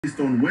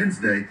On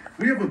Wednesday,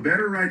 we have a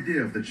better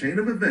idea of the chain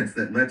of events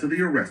that led to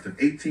the arrest of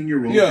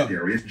 18-year-old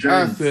Darius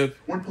Jones.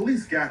 When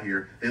police got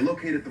here, they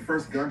located the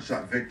first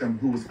gunshot victim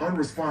who was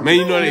unresponsive. Man,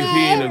 you know they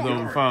peeing us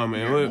on the phone,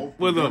 man.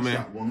 What's up,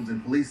 man? Wounds,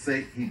 and police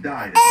say he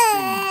died at the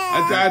scene.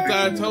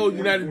 I told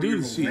you not to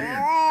do this shit. His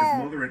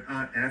mother and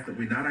aunt asked that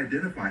we not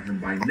identify him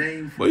by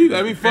name. Well, you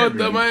got me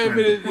fucked up. I ain't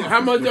finna.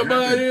 How much your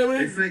money is, man?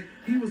 They say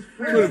he was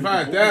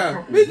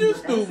 25,000. Bitch, you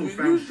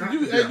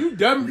stupid. You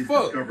dumb as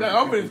fuck. I'm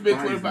finna spend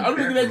 25. I'm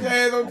looking at your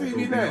ass on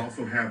TV now.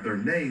 Also have their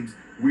names.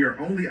 We are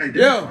only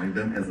identifying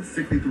them as a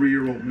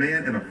 63-year-old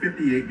man and a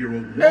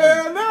 58-year-old woman.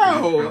 Hell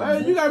no!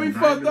 Hey, you got me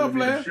fucked up,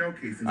 man.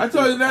 I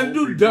told you not to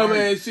do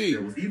dumbass shit.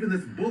 There was even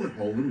this bullet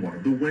hole in one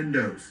of the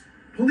windows.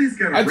 Police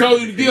got. I told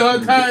you to give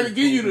her time to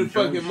give you the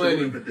fucking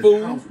money,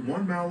 fool. House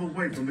 1 mile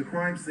away from the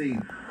crime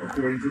scene,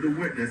 according to the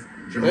witness.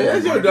 Man,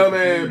 that's your dumb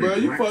ass, bro.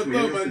 You fucked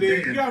up, my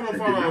nigga. You got my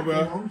phone,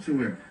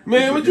 bro.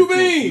 Man, what you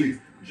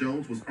mean?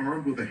 Jones was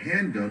armed with a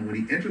handgun when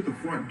he entered the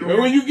front door. And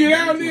when you get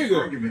out,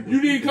 nigga,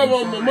 you need to come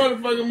on my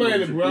motherfucking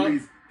money, bro.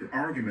 The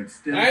argument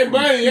I ain't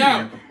buying you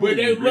out, but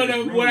that's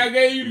what I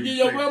gave you to get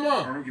your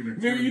grandma.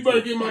 Nigga, you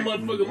better get my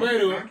motherfucking money.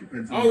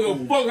 I don't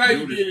give a fuck how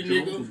you get it,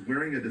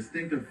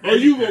 nigga. Or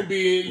you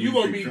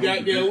gonna be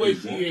goddamn where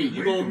she ain't.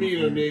 You gonna meet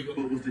her,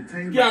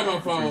 nigga. Get out my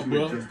phone,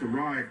 bro. Just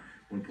arrived.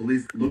 When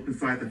police looked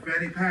inside the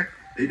fanny pack,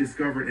 they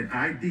discovered an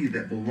ID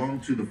that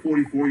belonged to the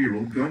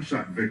 44-year-old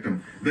gunshot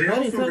victim. They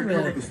also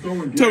recovered the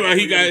stolen. Tell me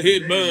he got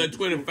hit bun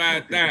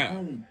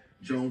 25,000.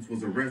 Jones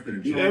was arrested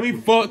and charged. You got me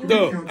fucked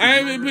up. I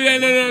ain't even put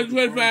that another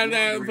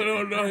 25,000 for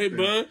no hit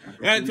bun.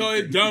 I told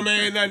his dumb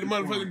ass not to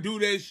motherfucking do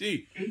that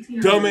shit.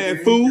 Dumb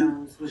ass fool.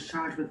 Jones was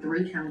charged with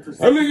 3 counts of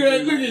look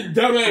at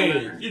dumb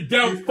ass. You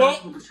dumb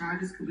fuck. Should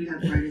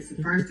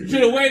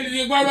have waited to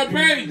get my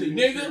panties,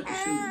 nigga.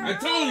 I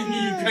told you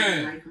give you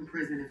time. Life in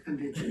prison if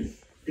convicted.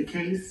 The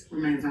case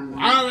remains on.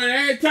 I already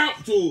had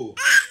talked to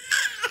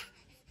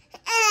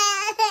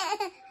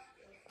her.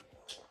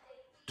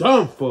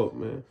 Dumb fuck,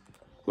 man.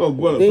 Oh,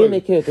 then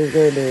they kept his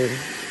granddaddy.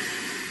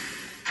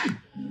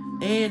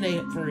 And they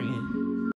friend.